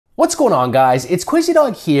What's going on, guys? It's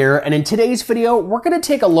QuizzyDog here, and in today's video, we're going to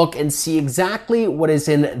take a look and see exactly what is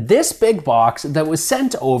in this big box that was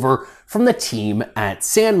sent over from the team at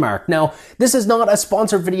Sandmarc. Now, this is not a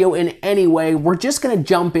sponsored video in any way. We're just going to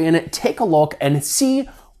jump in, take a look, and see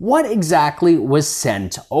what exactly was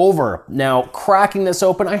sent over. Now, cracking this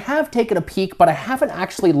open, I have taken a peek, but I haven't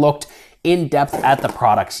actually looked in depth at the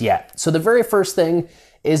products yet. So the very first thing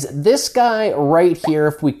is this guy right here,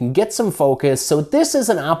 if we can get some focus. So this is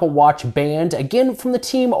an Apple Watch band, again from the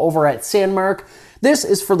team over at Sandmarc. This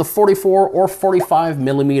is for the 44 or 45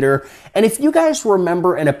 millimeter. And if you guys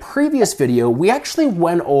remember in a previous video, we actually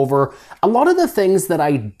went over a lot of the things that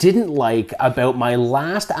I didn't like about my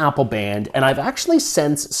last Apple band. And I've actually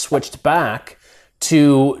since switched back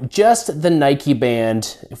to just the Nike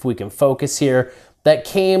band, if we can focus here, that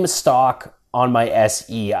came stock on my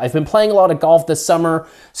SE. I've been playing a lot of golf this summer,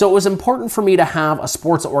 so it was important for me to have a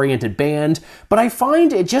sports-oriented band, but I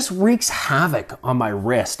find it just wreaks havoc on my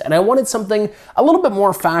wrist, and I wanted something a little bit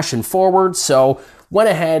more fashion-forward, so went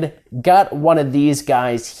ahead, got one of these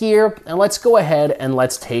guys here, and let's go ahead and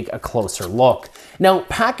let's take a closer look. Now,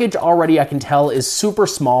 package already I can tell is super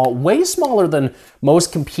small, way smaller than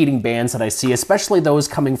most competing bands that I see, especially those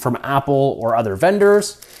coming from Apple or other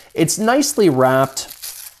vendors. It's nicely wrapped.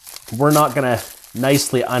 We're not gonna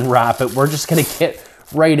nicely unwrap it. We're just gonna get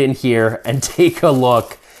right in here and take a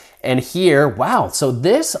look. And here, wow, so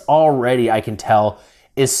this already I can tell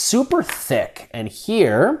is super thick. And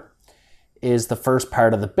here is the first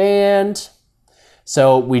part of the band.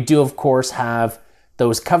 So we do of course have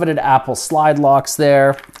those coveted Apple slide locks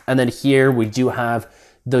there. And then here we do have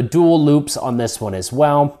the dual loops on this one as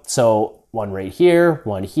well. So one right here,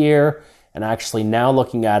 one here. And actually now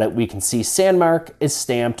looking at it, we can see Sandmarc is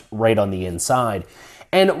stamped right on the inside.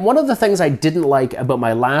 And one of the things I didn't like about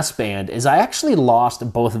my last band is I actually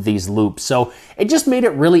lost both of these loops. So it just made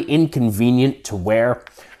it really inconvenient to wear.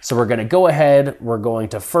 So we're gonna go ahead, we're going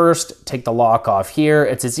to first take the lock off here.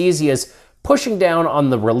 It's as easy as pushing down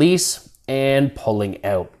on the release and pulling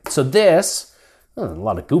out. So this, a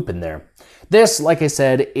lot of goop in there. This, like I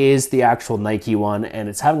said, is the actual Nike one, and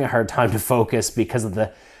it's having a hard time to focus because of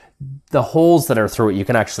the holes that are through it. You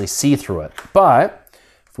can actually see through it. But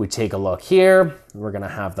if we take a look here, we're gonna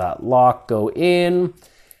have that lock go in.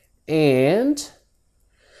 And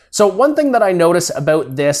so one thing that I notice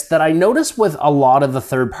about this, that I notice with a lot of the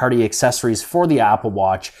third-party accessories for the Apple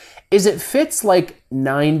Watch, is it fits like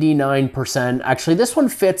 99%. Actually, this one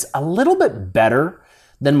fits a little bit better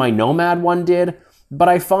than my Nomad one did. But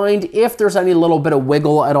I find if there's any little bit of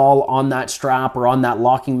wiggle at all on that strap or on that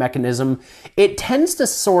locking mechanism, it tends to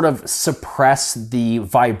sort of suppress the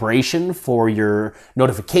vibration for your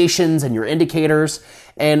notifications and your indicators.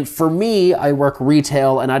 And for me, I work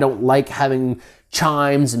retail and I don't like having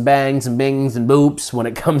chimes and bangs and bings and boops when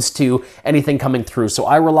it comes to anything coming through. So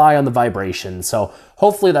I rely on the vibration. So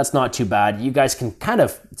hopefully that's not too bad. You guys can kind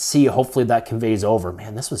of see, hopefully that conveys over.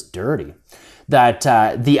 Man, this was dirty. That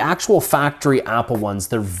the actual factory Apple ones,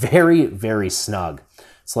 they're very, very snug.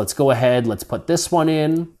 So let's go ahead, let's put this one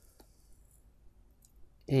in.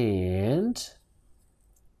 And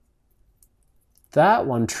that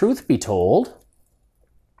one, truth be told,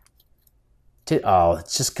 oh,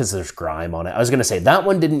 it's just because there's grime on it. I was gonna say that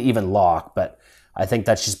one didn't even lock, but I think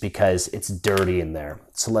that's just because it's dirty in there.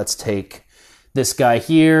 So let's take this guy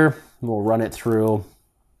here, we'll run it through,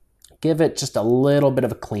 give it just a little bit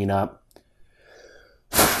of a cleanup.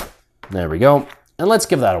 There we go. And let's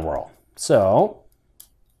give that a whirl. So,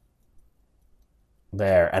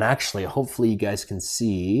 there. And actually, hopefully you guys can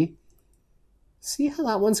see how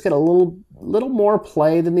that one's got a little more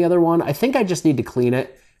play than the other one. I think I just need to clean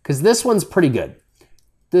it because this one's pretty good.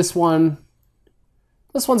 This one's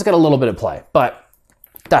got a little bit of play, but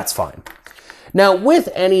that's fine. Now, with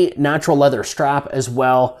any natural leather strap as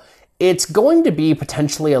well, it's going to be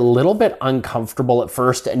potentially a little bit uncomfortable at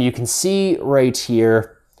first. And you can see right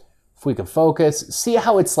here, if we can focus, see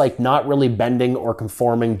how it's like not really bending or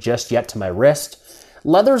conforming just yet to my wrist.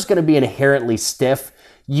 Leather's gonna be inherently stiff.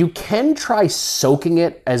 You can try soaking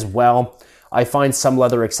it as well. I find some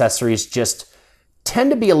leather accessories just tend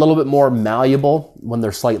to be a little bit more malleable when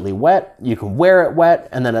they're slightly wet. You can wear it wet,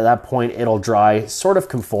 and then at that point it'll dry sort of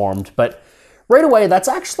conformed. But right away, that's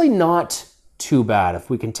actually not too bad. If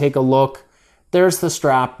we can take a look, there's the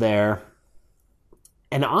strap there.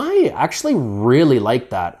 And I actually really like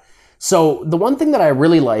that. So the one thing that I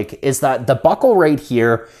really like is that the buckle right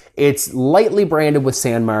here, it's lightly branded with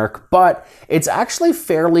Sandmarc, but it's actually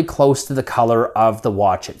fairly close to the color of the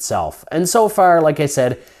watch itself. And so far, like I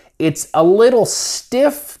said, it's a little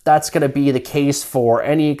stiff. That's gonna be the case for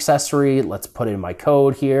any accessory. Let's put in my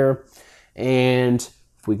code here. And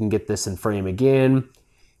If we can get this in frame again.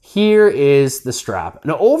 Here is the strap.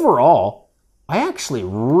 Now overall, I actually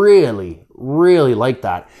really, really like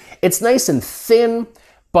that. It's nice and thin,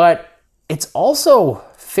 but it's also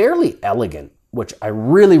fairly elegant, which I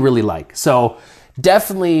really, really like. So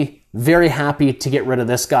definitely very happy to get rid of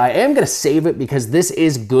this guy. I am gonna save it because this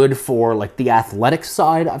is good for like the athletic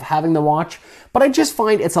side of having the watch, but I just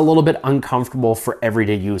find it's a little bit uncomfortable for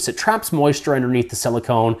everyday use. It traps moisture underneath the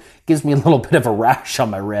silicone, gives me a little bit of a rash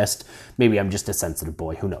on my wrist. Maybe I'm just a sensitive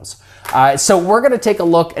boy, who knows? So we're gonna take a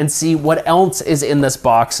look and see what else is in this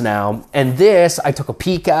box now. And this, I took a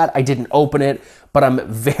peek at, I didn't open it, but I'm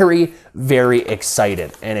very, very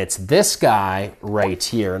excited. And it's this guy right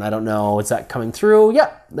here. And I don't know, is that coming through?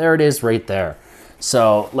 Yeah, there it is right there.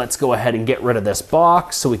 So let's go ahead and get rid of this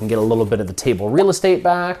box so we can get a little bit of the table real estate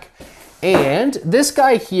back. And this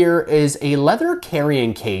guy here is a leather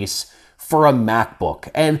carrying case for a MacBook.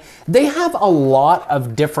 And they have a lot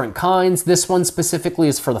of different kinds. This one specifically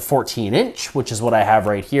is for the 14-inch, which is what I have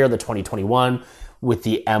right here, the 2021 with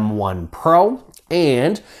the M1 Pro.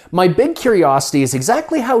 And my big curiosity is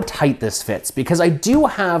exactly how tight this fits, because I do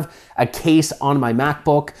have a case on my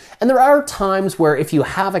MacBook, and there are times where if you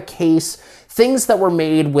have a case, things that were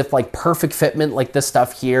made with like perfect fitment, like this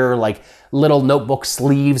stuff here, like little notebook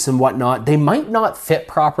sleeves and whatnot, they might not fit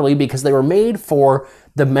properly because they were made for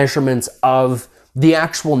the measurements of the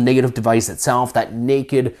actual native device itself, that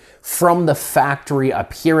naked from the factory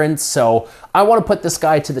appearance. So I want to put this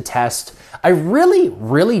guy to the test. I really,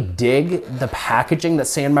 really dig the packaging that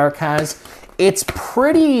Sandmarc has. It's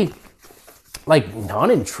pretty like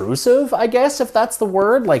non-intrusive, I guess, if that's the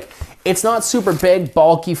word. Like, it's not super big,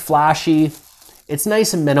 bulky, flashy. It's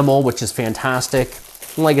nice and minimal, which is fantastic.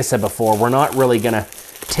 And like I said before, we're not really gonna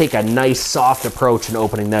take a nice soft approach in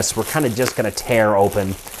opening this. We're kind of just gonna tear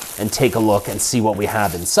open and take a look and see what we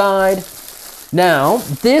have inside. Now,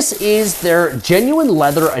 this is their genuine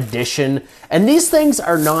leather edition, and these things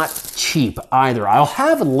are not cheap either. I'll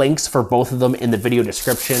have links for both of them in the video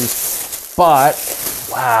description, but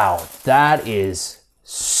wow, that is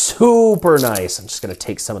super nice. I'm just gonna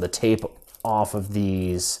take some of the tape off of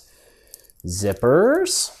these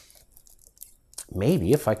zippers.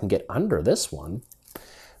 Maybe if I can get under this one,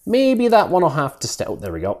 maybe that one will have to stay. Oh,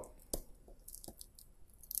 there we go.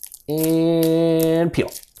 And peel.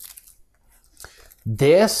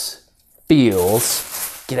 This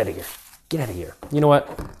feels, get out of here, get out of here. You know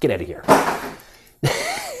what? Get out of here.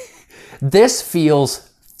 This feels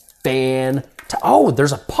oh,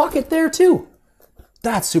 there's a pocket there too.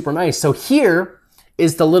 That's super nice. So here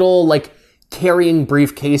is the little like carrying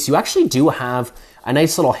briefcase. You actually do have a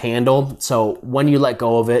nice little handle. So when you let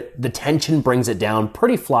go of it, the tension brings it down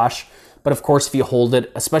pretty flush. But of course, if you hold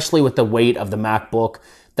it, especially with the weight of the MacBook,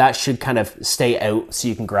 that should kind of stay out so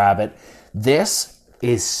you can grab it. This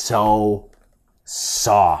is so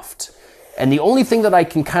soft. And the only thing that I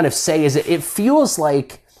can kind of say is it feels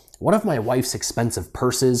like one of my wife's expensive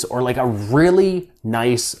purses or like a really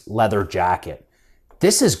nice leather jacket.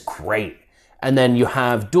 This is great. And then you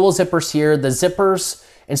have dual zippers here. The zippers,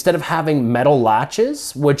 instead of having metal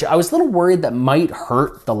latches, which I was a little worried that might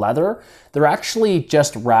hurt the leather, they're actually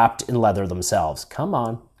just wrapped in leather themselves. Come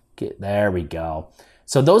on, there we go.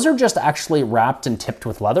 So those are just actually wrapped and tipped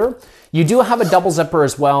with leather. You do have a double zipper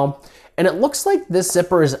as well. And it looks like this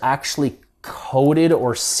zipper is actually coated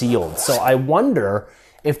or sealed. So I wonder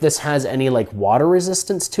if this has any like water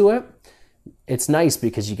resistance to it. It's nice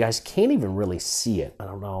because you guys can't even really see it. I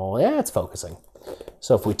don't know, yeah, it's focusing.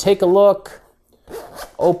 So if we take a look,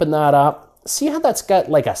 open that up, see how that's got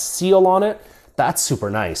like a seal on it? That's super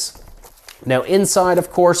nice. Now inside,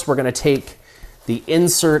 of course, we're gonna take the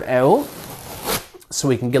insert out so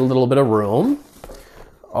we can get a little bit of room.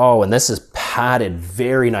 Oh, and this is padded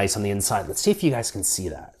very nice on the inside. Let's see if you guys can see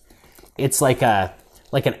that. It's like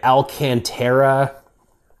an Alcantara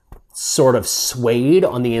sort of suede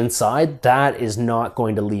on the inside. That is not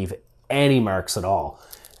going to leave any marks at all.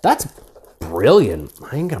 That's brilliant.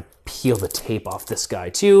 I'm gonna peel the tape off this guy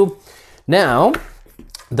too. Now,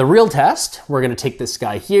 the real test, we're gonna take this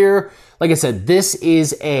guy here. Like I said, this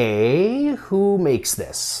is who makes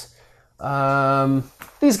this?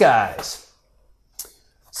 These guys,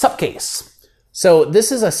 Supcase. So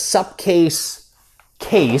this is a Supcase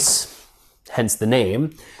case, hence the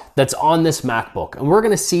name, that's on this MacBook. And we're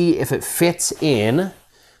gonna see if it fits in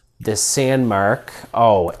this Sandmarc.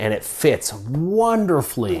 Oh, and it fits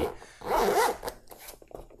wonderfully.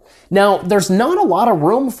 Now, there's not a lot of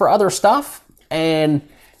room for other stuff, and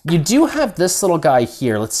you do have this little guy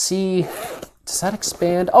here. Let's see, does that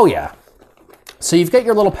expand? Oh yeah. So you've got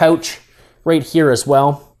your little pouch right here as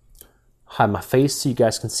well. Hide my face so you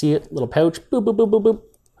guys can see it. Little pouch, boop, boop, boop, boop, boop.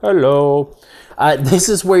 Hello. This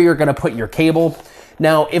is where you're gonna put your cable.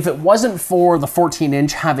 Now, if it wasn't for the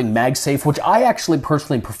 14-inch having MagSafe, which I actually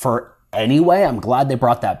personally prefer anyway, I'm glad they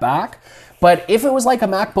brought that back. But if it was like a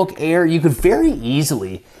MacBook Air, you could very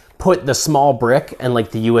easily put the small brick and like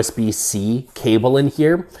the USB-C cable in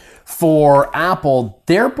here. For Apple,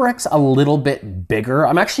 their brick's a little bit bigger.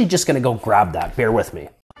 I'm actually just gonna go grab that, bear with me.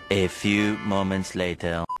 A few moments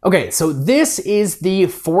later. Okay, so this is the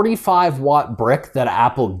 45-watt brick that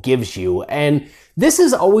Apple gives you, and this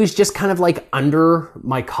is always just kind of like under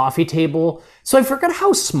my coffee table, so I forgot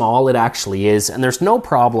how small it actually is, and there's no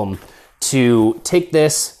problem to take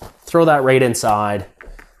this, throw that right inside,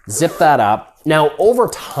 zip that up. Now, over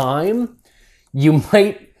time, you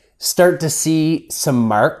might start to see some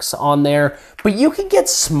marks on there, but you can get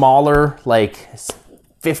smaller, like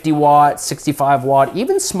 50 watt, 65 watt,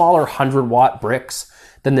 even smaller 100 watt bricks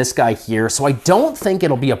than this guy here. So I don't think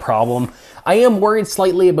it'll be a problem. I am worried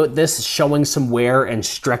slightly about this showing some wear and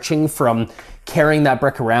stretching from carrying that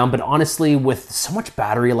brick around, but honestly, with so much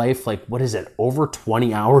battery life, like what is it, over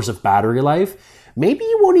 20 hours of battery life, maybe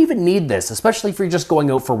you won't even need this, especially if you're just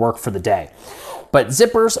going out for work for the day. But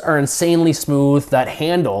zippers are insanely smooth. That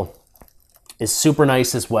handle is super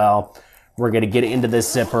nice as well. We're gonna get into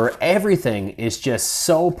this zipper. Everything is just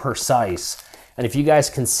so precise. And if you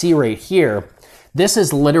guys can see right here, this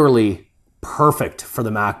is literally perfect for the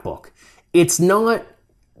MacBook. It's not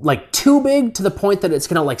like too big to the point that it's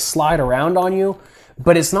gonna like slide around on you,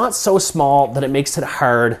 but it's not so small that it makes it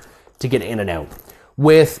hard to get in and out.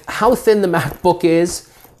 With how thin the MacBook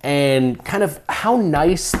is and kind of how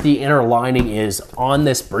nice the inner lining is on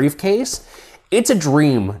this briefcase, it's a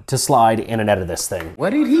dream to slide in and out of this thing. What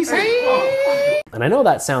did he say? And I know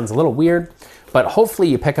that sounds a little weird, but hopefully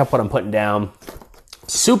you pick up what I'm putting down.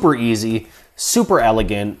 Super easy, super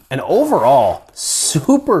elegant, and overall,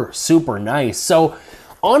 super, super nice. So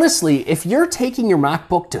honestly, if you're taking your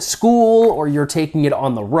MacBook to school or you're taking it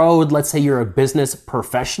on the road, let's say you're a business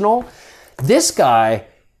professional, this guy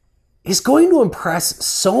is going to impress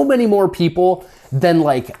so many more people than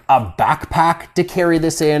like a backpack to carry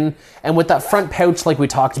this in. And with that front pouch, like we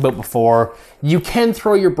talked about before, you can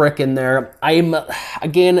throw your brick in there. I'm,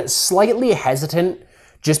 again, slightly hesitant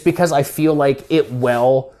just because I feel like it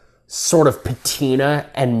will sort of patina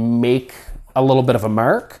and make a little bit of a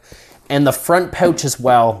mark. And the front pouch as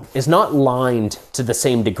well is not lined to the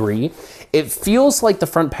same degree. It feels like the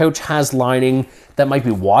front pouch has lining that might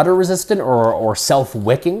be water resistant or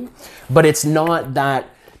self-wicking, but it's not that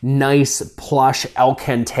nice plush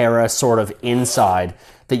Alcantara sort of inside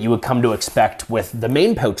that you would come to expect with the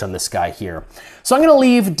main pouch on this guy here. So I'm gonna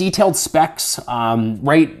leave detailed specs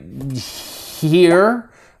right here,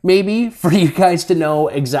 maybe, for you guys to know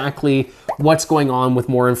exactly what's going on with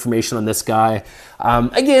more information on this guy.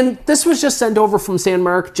 Again, this was just sent over from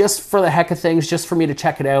Sandmarc just for the heck of things, just for me to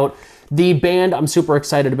check it out. The band I'm super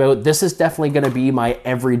excited about. This is definitely gonna be my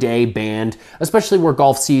everyday band, especially where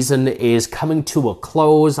golf season is coming to a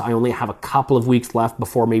close. I only have a couple of weeks left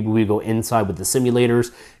before maybe we go inside with the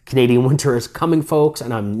simulators. Canadian winter is coming, folks,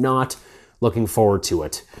 and I'm not looking forward to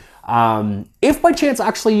it. If by chance,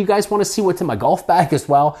 actually, you guys want to see what's in my golf bag as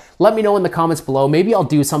well, let me know in the comments below. Maybe I'll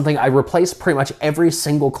do something. I replaced pretty much every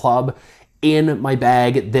single club in my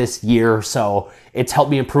bag this year, so it's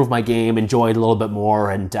helped me improve my game, enjoy it a little bit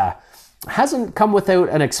more, and hasn't come without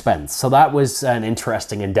an expense. So that was an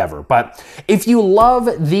interesting endeavor. But if you love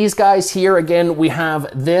these guys here, again, we have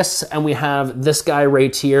this and we have this guy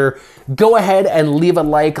right here. Go ahead and leave a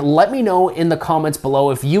like. Let me know in the comments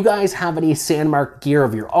below if you guys have any Sandmarc gear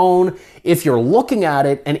of your own, if you're looking at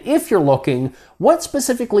it, and if you're looking, what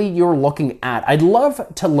specifically you're looking at. I'd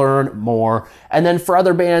love to learn more. And then for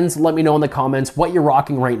other bands, let me know in the comments what you're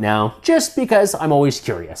rocking right now, just because I'm always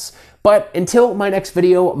curious. But until my next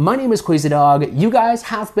video, my name is Quasi Dog. You guys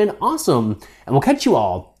have been awesome, and we'll catch you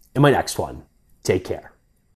all in my next one. Take care.